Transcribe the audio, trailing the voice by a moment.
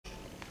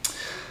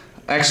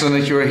Excellent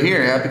that you're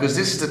here, yeah? Because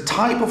this is the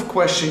type of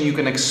question you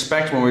can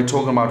expect when we're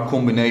talking about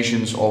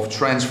combinations of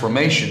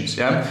transformations.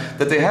 Yeah?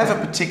 That they have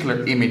a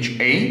particular image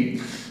A,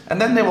 and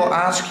then they will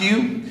ask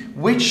you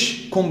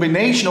which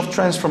combination of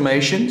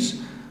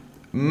transformations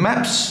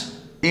maps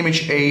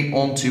image A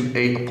onto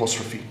A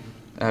apostrophe.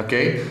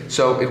 Okay,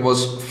 so it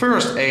was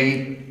first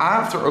A,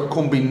 after a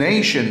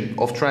combination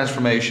of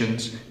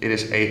transformations, it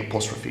is A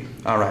apostrophe.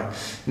 All right.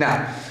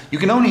 Now, you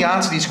can only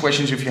answer these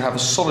questions if you have a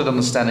solid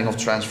understanding of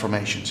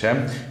transformations.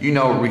 Yeah? You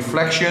know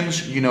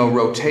reflections, you know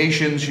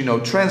rotations, you know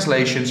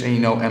translations, and you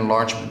know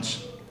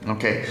enlargements.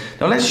 Okay.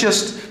 Now let's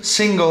just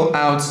single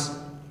out,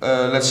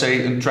 let's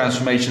say, a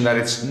transformation that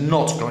it's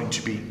not going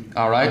to be.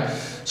 All right.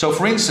 So,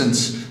 for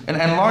instance, an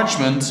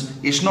enlargement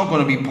is not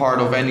going to be part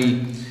of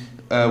any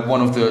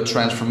one of the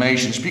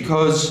transformations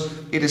because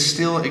it is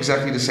still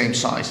exactly the same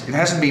size. It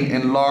hasn't been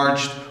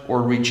enlarged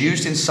or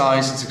reduced in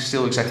size, it's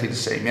still exactly the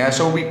same. Yeah,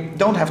 so we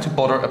don't have to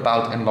bother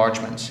about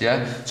enlargements.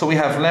 Yeah, so we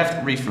have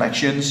left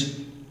reflections,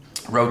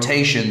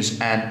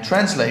 rotations, and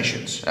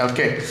translations.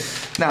 Okay,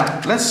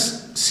 now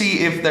let's see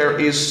if there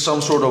is some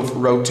sort of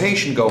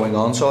rotation going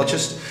on. So I'll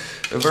just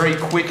very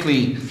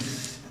quickly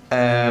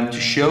to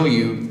show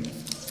you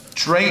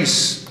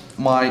trace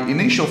my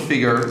initial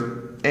figure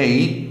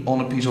A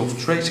on a piece of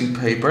tracing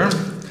paper.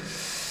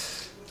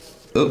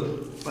 Oh,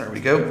 there we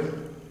go.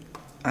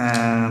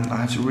 And I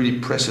have to really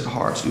press it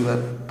hard to do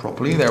that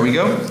properly. There we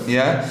go.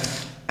 Yeah.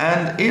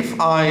 And if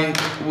I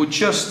would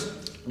just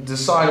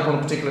decide upon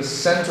a particular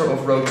center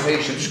of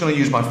rotation, I'm just going to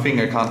use my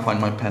finger, I can't find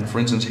my pen, for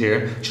instance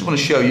here. Just want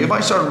to show you, if I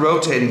start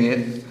rotating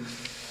it,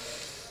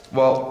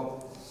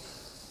 well,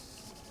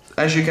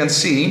 as you can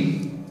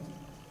see,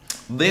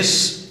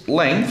 this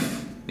length,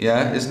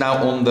 yeah, is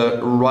now on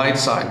the right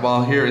side,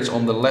 while here it's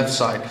on the left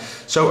side.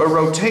 So a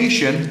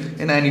rotation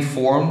in any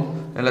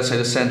form, and let's say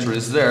the center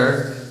is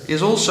there,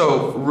 is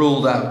also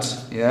ruled out.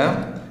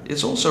 Yeah,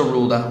 it's also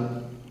ruled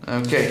out.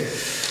 Okay,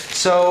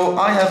 so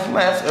I have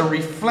left a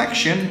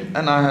reflection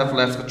and I have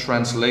left a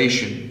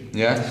translation.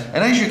 Yeah,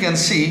 and as you can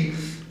see,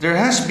 there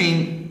has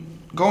been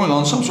going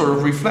on some sort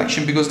of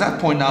reflection because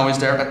that point now is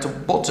there at the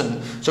bottom.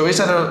 So is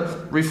that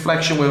a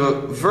reflection with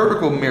a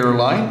vertical mirror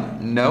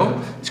line? No,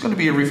 it's going to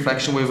be a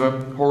reflection with a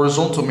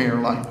horizontal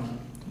mirror line.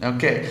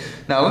 Okay,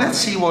 now let's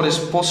see what is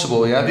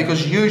possible. Yeah,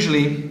 because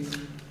usually,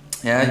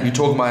 yeah, we're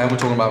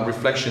talking about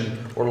reflection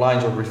or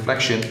lines of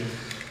reflection.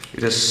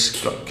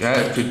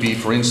 It could be,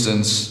 for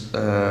instance,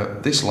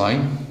 this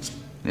line.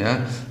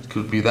 Yeah, it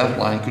could be that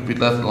line, could be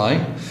that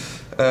line.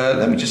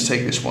 Let me just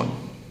take this one.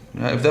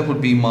 If that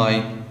would be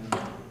my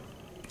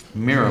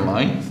mirror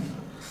line,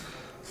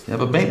 yeah,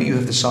 but maybe you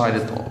have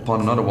decided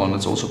upon another one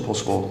that's also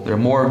possible. There are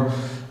more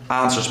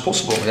answers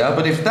possible, yeah,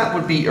 but if that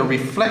would be a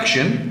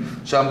reflection,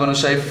 so I'm going to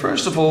say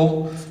first of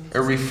all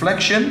a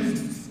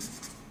reflection,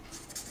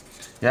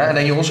 yeah, and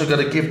then you also got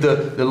to give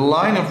the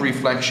line of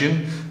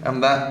reflection,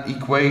 and that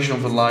equation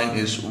of the line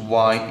is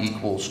y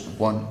equals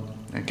 1.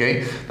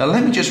 Okay, now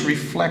let me just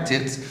reflect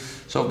it.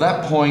 So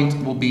that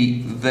point will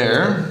be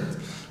there,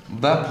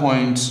 that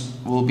point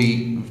will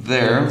be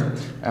there,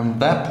 and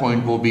that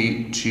point will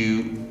be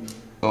 2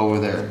 over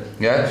there.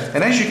 Yeah,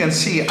 and as you can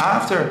see,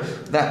 after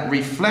that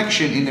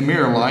reflection in the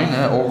mirror line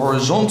or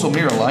horizontal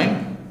mirror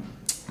line,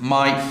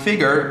 my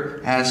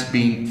figure has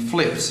been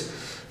flipped.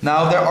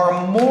 Now there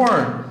are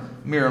more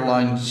mirror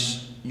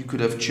lines you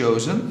could have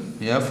chosen.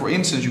 Yeah, for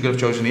instance, you could have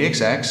chosen the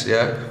x-axis,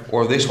 yeah,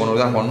 or this one or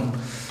that one.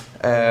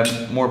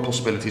 More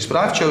possibilities, but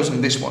I've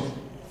chosen this one.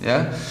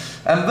 Yeah,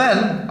 and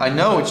then I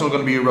know it's not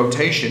going to be a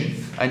rotation.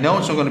 I know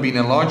it's not going to be an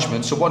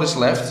enlargement. So what is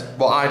left?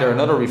 Well, either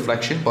another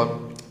reflection, but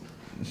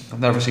I've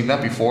never seen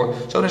that before.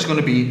 So there's going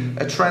to be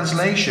a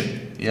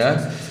translation.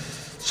 Yeah.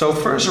 So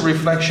first a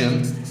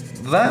reflection,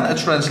 then a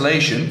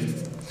translation.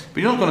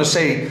 But you're not going to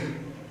say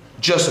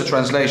just a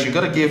translation. You've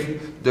got to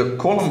give the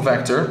column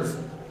vector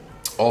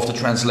of the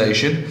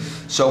translation.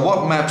 So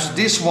what maps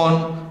this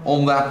one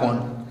on that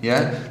one?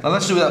 Yeah. Now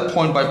let's do that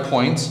point by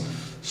point.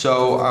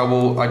 So I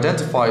will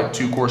identify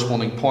 2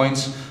 corresponding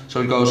points. So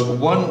it goes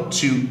 1,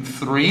 2,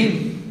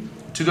 3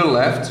 to the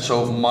left,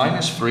 so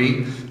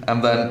 -3,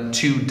 and then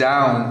 2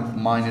 down,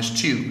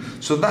 -2.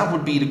 So that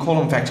would be the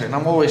column vector. And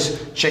I'm always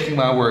checking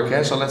my work.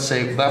 Yeah? So let's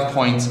say that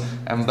point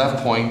and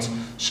that point.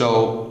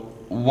 So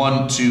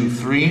 1, 2,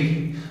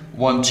 3,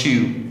 1,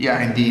 2.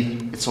 Yeah,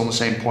 indeed, it's on the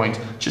same point.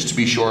 Just to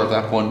be sure of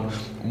that one.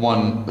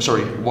 1,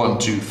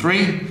 2,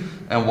 3,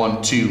 and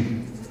 1, 2.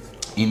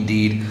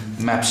 Indeed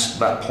maps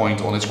that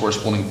point on its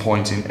corresponding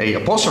point in A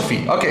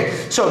apostrophe. Okay,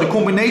 so the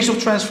combination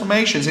of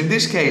transformations, in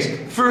this case,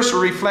 first a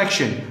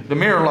reflection, the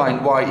mirror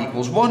line y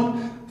equals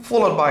 1,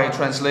 followed by a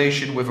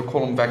translation with a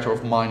column vector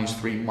of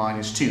 -3,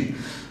 -2.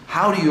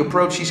 How do you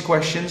approach these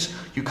questions?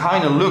 You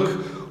kind of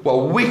look,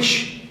 well,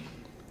 which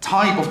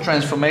type of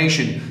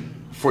transformation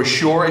for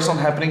sure is not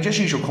happening. Just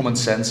use your common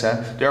sense.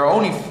 There are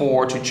only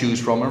 4 to choose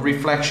from: a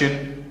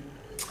reflection,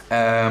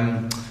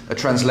 a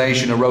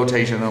translation, a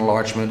rotation, an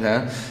enlargement,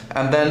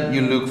 and then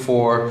you look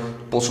for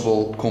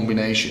possible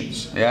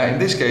combinations. In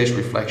this case,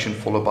 reflection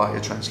followed by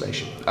a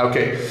translation.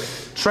 Okay,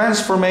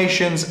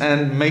 transformations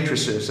and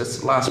matrices. That's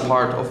the last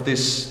part of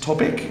this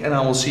topic, and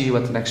I will see you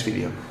at the next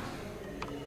video.